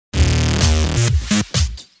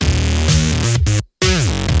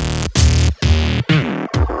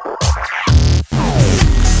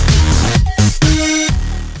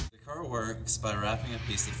wrapping a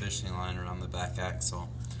piece of fishing line around the back axle.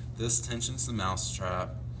 This tensions the mousetrap,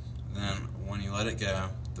 then when you let it go,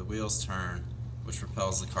 the wheels turn, which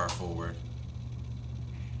propels the car forward.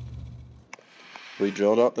 We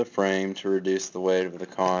drilled out the frame to reduce the weight of the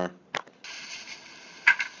car.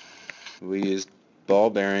 We used ball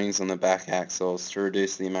bearings on the back axles to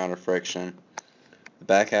reduce the amount of friction. The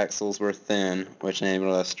back axles were thin, which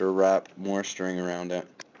enabled us to wrap more string around it.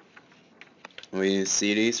 We used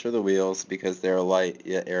CDs for the wheels because they are light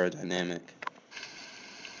yet aerodynamic.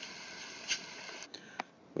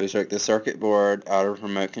 We took the circuit board out of a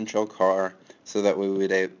remote control car so that we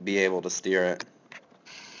would be able to steer it.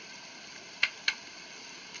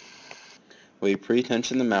 We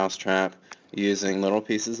pre-tensioned the mousetrap using little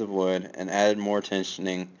pieces of wood and added more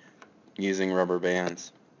tensioning using rubber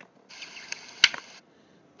bands.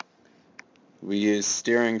 We used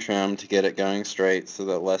steering trim to get it going straight so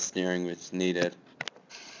that less steering was needed.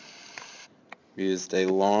 We used a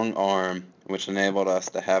long arm, which enabled us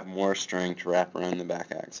to have more string to wrap around the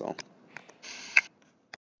back axle.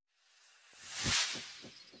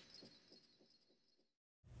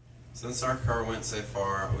 Since our car went so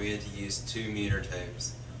far, we had to use 2 meter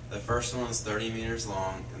tapes. The first one is 30 meters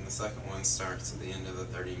long, and the second one starts at the end of the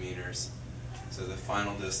 30 meters. So the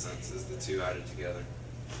final distance is the two added together.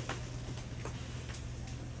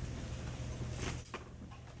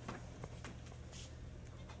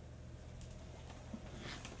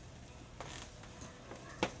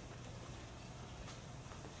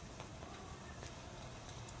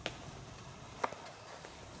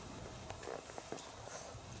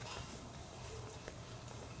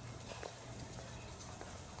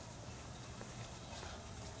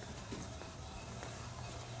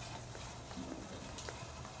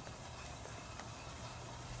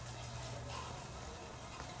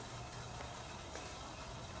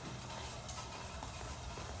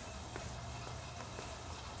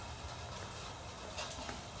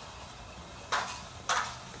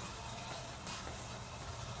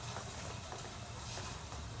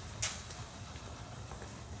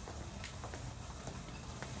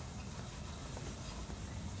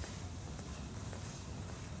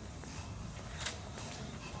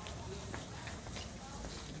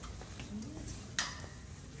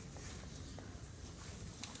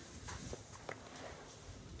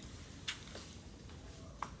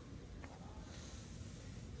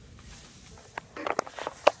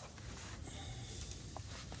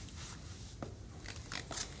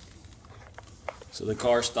 So the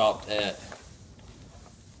car stopped at,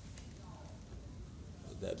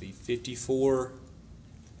 would that be 54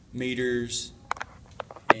 meters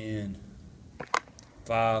and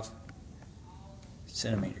 5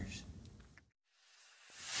 centimeters.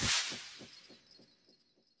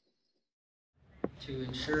 To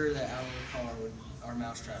ensure that our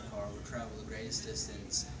mousetrap car would travel the greatest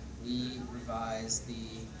distance, we revised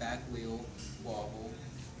the back wheel wobble.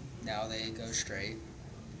 Now they go straight.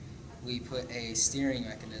 We put a steering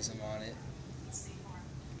mechanism on it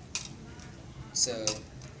so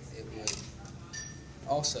it would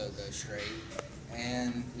also go straight,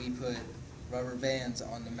 and we put rubber bands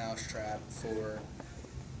on the mousetrap for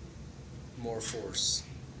more force.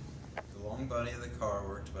 The long body of the car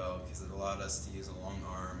worked well because it allowed us to use a long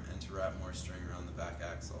arm and to wrap more string around the back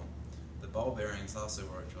axle. The ball bearings also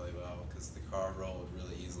worked really well because the car rolled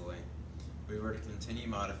really easily. If we were to continue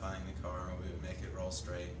modifying the car, we would make it roll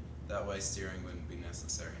straight. That way steering wouldn't be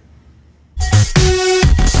necessary.